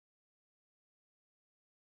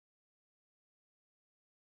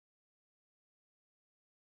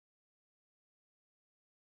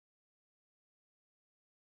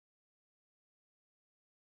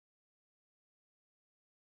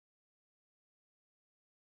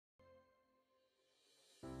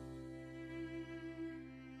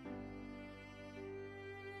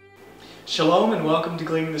Shalom and welcome to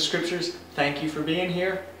Gleaning the Scriptures. Thank you for being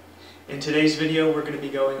here. In today's video, we're going to be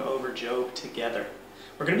going over Job together.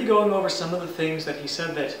 We're going to be going over some of the things that he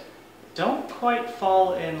said that don't quite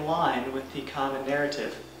fall in line with the common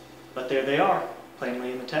narrative, but there they are,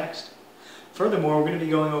 plainly in the text. Furthermore, we're going to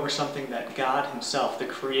be going over something that God himself, the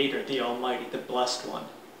Creator, the Almighty, the Blessed One,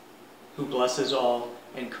 who blesses all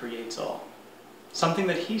and creates all. Something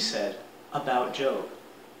that he said about Job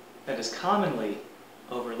that is commonly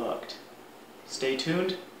overlooked. Stay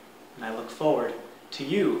tuned, and I look forward to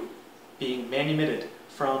you being manumitted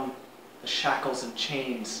from the shackles and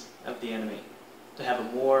chains of the enemy to have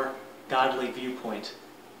a more godly viewpoint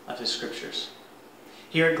of his scriptures.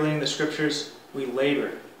 Here at Gleaning the Scriptures, we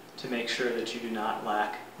labor to make sure that you do not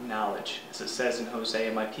lack knowledge. As it says in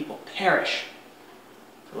Hosea, "My people perish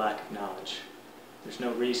for lack of knowledge." There's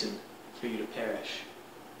no reason for you to perish.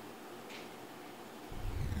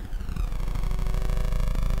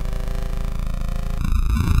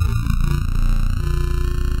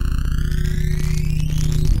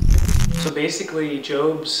 So basically,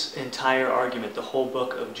 Job's entire argument, the whole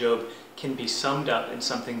book of Job, can be summed up in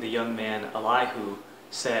something the young man Elihu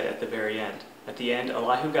said at the very end. At the end,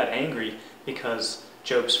 Elihu got angry because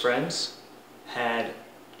Job's friends had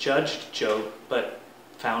judged Job but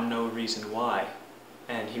found no reason why.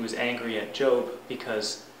 And he was angry at Job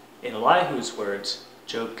because, in Elihu's words,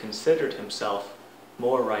 Job considered himself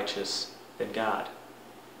more righteous than God.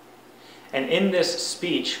 And in this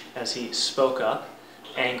speech, as he spoke up,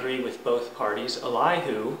 angry with both parties,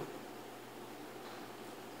 Elihu,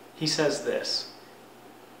 he says this: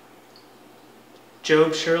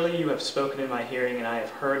 "Job, surely you have spoken in my hearing, and I have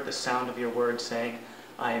heard the sound of your words, saying,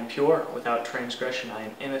 I am pure, without transgression, I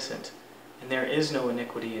am innocent, and there is no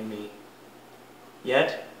iniquity in me.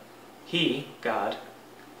 Yet he, God,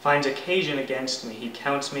 finds occasion against me. He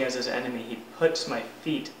counts me as his enemy. He puts my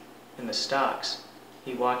feet in the stocks.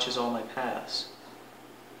 He watches all my paths."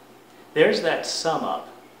 There's that sum up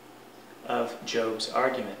of Job's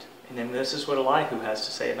argument. And then this is what Elihu has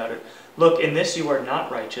to say about it. "Look, in this you are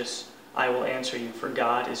not righteous. I will answer you, for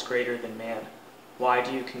God is greater than man. Why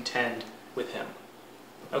do you contend with him?"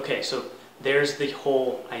 Okay, so there's the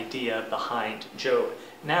whole idea behind Job.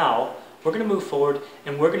 Now, we're going to move forward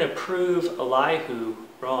and we're going to prove Elihu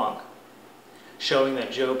wrong, showing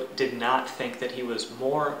that Job did not think that he was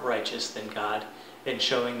more righteous than God, and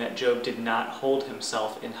showing that Job did not hold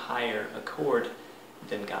himself in higher accord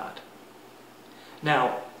than God.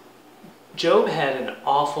 Now, Job had an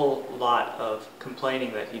awful lot of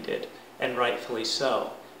complaining that he did, and rightfully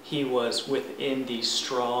so. He was within the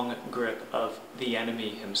strong grip of the enemy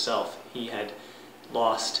himself. He had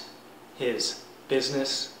lost his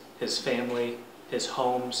business, his family, his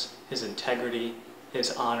homes, his integrity,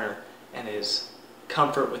 his honor, and his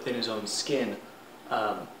comfort within his own skin.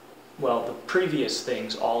 Well, the previous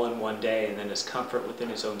things all in one day, and then his comfort within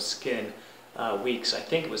his own skin weeks. I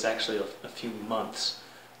think it was actually a few months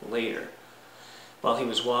later, while he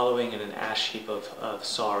was wallowing in an ash heap of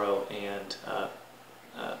sorrow and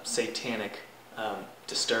satanic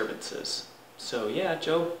disturbances. So yeah,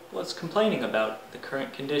 Job was complaining about the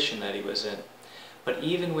current condition that he was in. But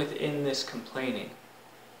even within this complaining,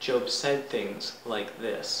 Job said things like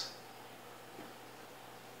this: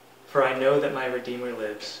 "For I know that my Redeemer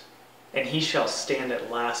lives, and he shall stand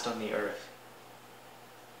at last on the earth."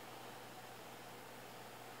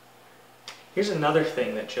 Here's another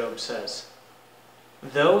thing that Job says: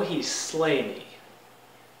 "Though he slay me,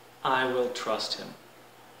 I will trust him."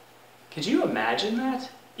 Could you imagine that?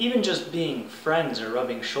 Even just being friends or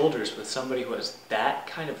rubbing shoulders with somebody who has that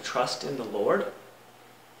kind of trust in the Lord?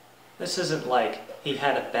 This isn't like he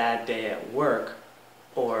had a bad day at work,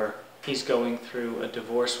 or he's going through a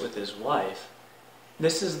divorce with his wife.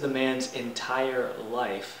 This is the man's entire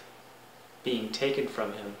life being taken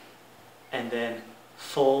from him, and then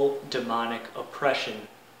full demonic oppression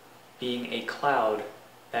being a cloud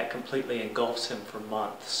that completely engulfs him for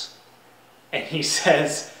months. And he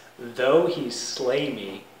says, "Though he slay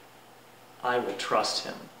me, I will trust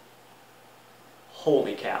him."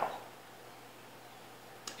 Holy cow.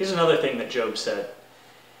 Here's another thing that Job said: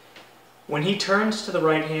 "When he turns to the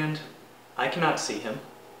right hand, I cannot see him,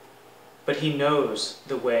 but he knows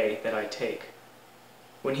the way that I take.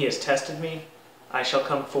 When he has tested me, I shall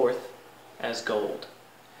come forth as gold."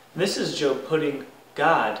 This is Job putting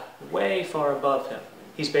God way far above him.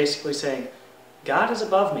 He's basically saying, God is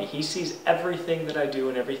above me. He sees everything that I do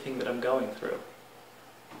and everything that I'm going through.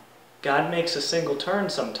 God makes a single turn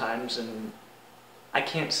sometimes and I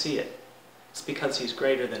can't see it. It's because he's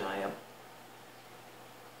greater than I am.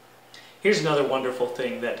 Here's another wonderful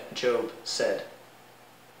thing that Job said.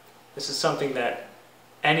 This is something that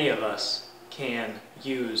any of us can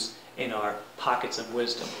use in our pockets of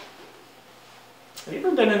wisdom. Have you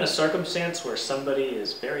ever been in a circumstance where somebody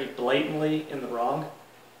is very blatantly in the wrong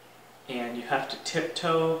and you have to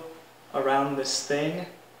tiptoe around this thing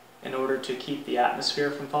in order to keep the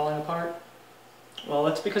atmosphere from falling apart? Well,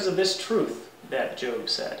 it's because of this truth that Job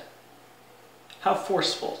said. How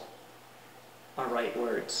forceful are right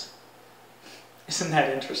words? Isn't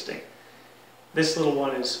that interesting? This little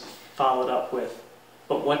one is followed up with,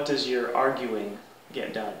 but what does your arguing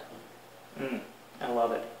get done? I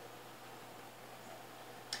love it.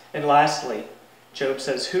 And lastly, Job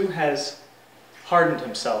says, who has hardened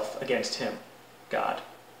himself against him? God,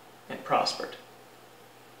 and prospered.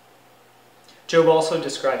 Job also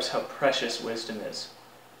describes how precious wisdom is,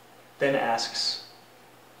 then asks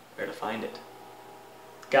where to find it.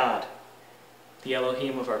 God, the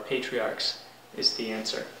Elohim of our patriarchs, is the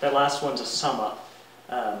answer. That last one's a sum up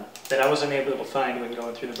that I wasn't able to find when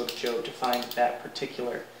going through the book of Job to find that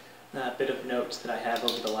particular bit of notes that I have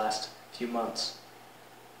over the last few months.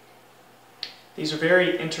 These are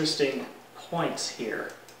very interesting points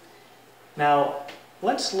here. Now,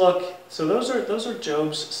 let's look. So those are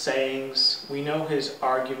Job's sayings. We know his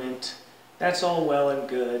argument. That's all well and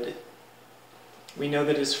good. We know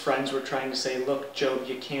that his friends were trying to say, look, Job,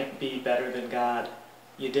 you can't be better than God.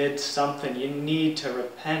 You did something. You need to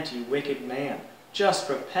repent, you wicked man. Just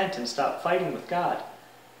repent and stop fighting with God.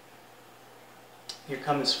 Here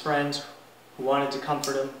come his friends who wanted to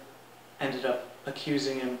comfort him, ended up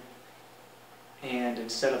accusing him, and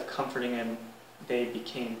instead of comforting him, they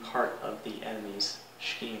became part of the enemy's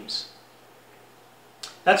schemes.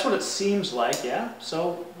 That's what it seems like, yeah?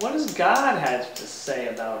 So what does God have to say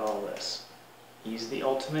about all this? He's the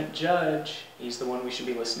ultimate judge. He's the one we should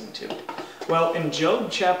be listening to. Well, in Job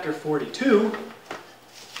chapter 42,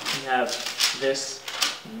 we have this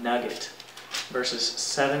nugget, verses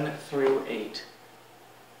 7 through 8.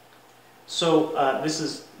 So this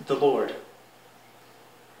is the Lord,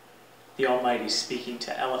 the Almighty, speaking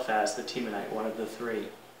to Eliphaz the Temanite, one of the three.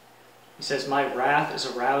 He says, my wrath is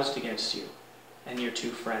aroused against you and your two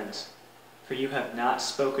friends, for you have not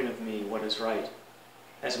spoken of me what is right,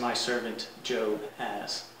 as my servant Job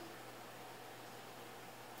has.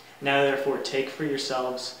 Now therefore take for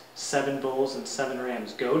yourselves 7 bulls and 7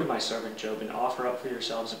 rams. Go to my servant Job and offer up for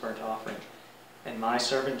yourselves a burnt offering, and my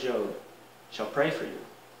servant Job shall pray for you.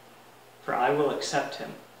 For I will accept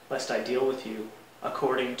him, lest I deal with you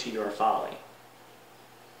according to your folly.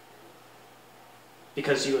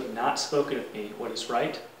 Because you have not spoken of me what is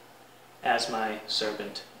right, as my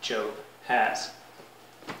servant Job has.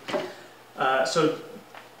 So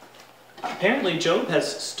apparently Job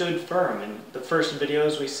has stood firm. In the first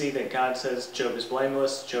videos we see that God says Job is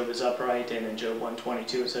blameless, Job is upright, and in Job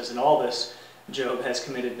 122 it says, in all this Job has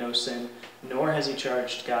committed no sin, nor has he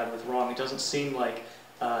charged God with wrong. It doesn't seem like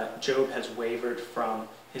Job has wavered from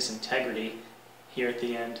his integrity. Here at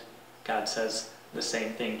the end, God says the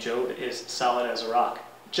same thing. Job is solid as a rock,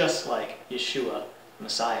 just like Yeshua,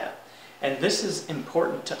 Messiah. And this is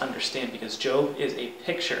important to understand because Job is a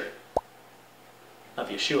picture of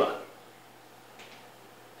Yeshua.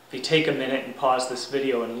 If you take a minute and pause this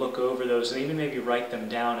video and look over those and even maybe write them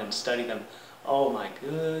down and study them, oh my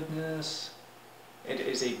goodness, it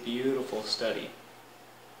is a beautiful study.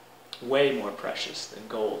 Way more precious than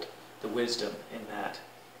gold, the wisdom in that.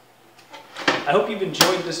 I hope you've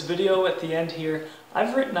enjoyed this video at the end here.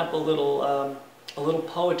 I've written up a little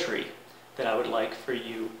poetry that I would like for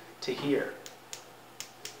you to hear.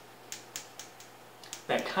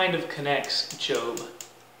 That kind of connects Job.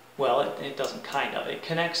 Well, it doesn't kind of. It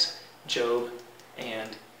connects Job and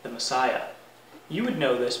the Messiah. You would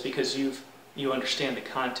know this because you understand the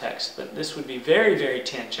context, but this would be very, very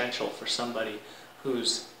tangential for somebody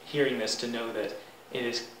who's hearing this to know that it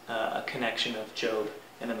is a connection of Job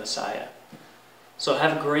and the Messiah. So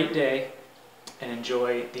have a great day and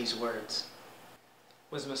enjoy these words.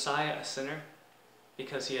 Was Messiah a sinner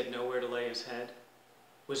because he had nowhere to lay his head?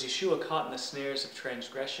 Was Yeshua caught in the snares of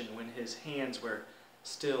transgression when his hands were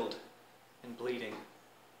stilled and bleeding?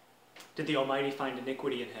 Did the Almighty find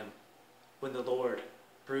iniquity in him when the Lord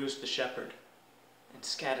bruised the shepherd and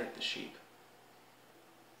scattered the sheep?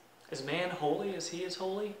 Is man holy as he is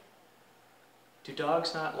holy? Do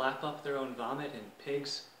dogs not lap up their own vomit and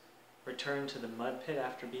pigs return to the mud pit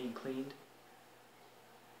after being cleaned?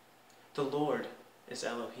 The Lord is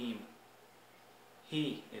Elohim.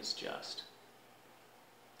 He is just.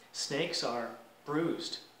 Snakes are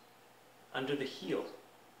bruised under the heel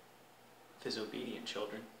of his obedient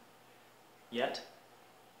children. Yet,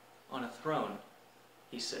 on a throne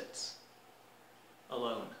he sits,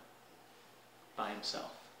 alone, by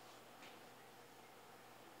himself.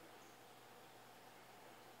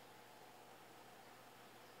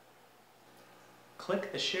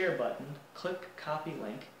 click the share button, click copy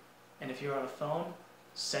link, and if you're on a phone,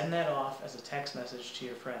 send that off as a text message to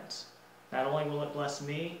your friends. Not only will it bless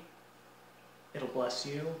me, it'll bless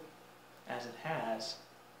you, as it has,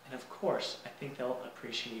 and of course, I think they'll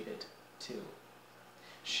appreciate it too.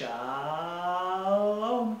 Shalom.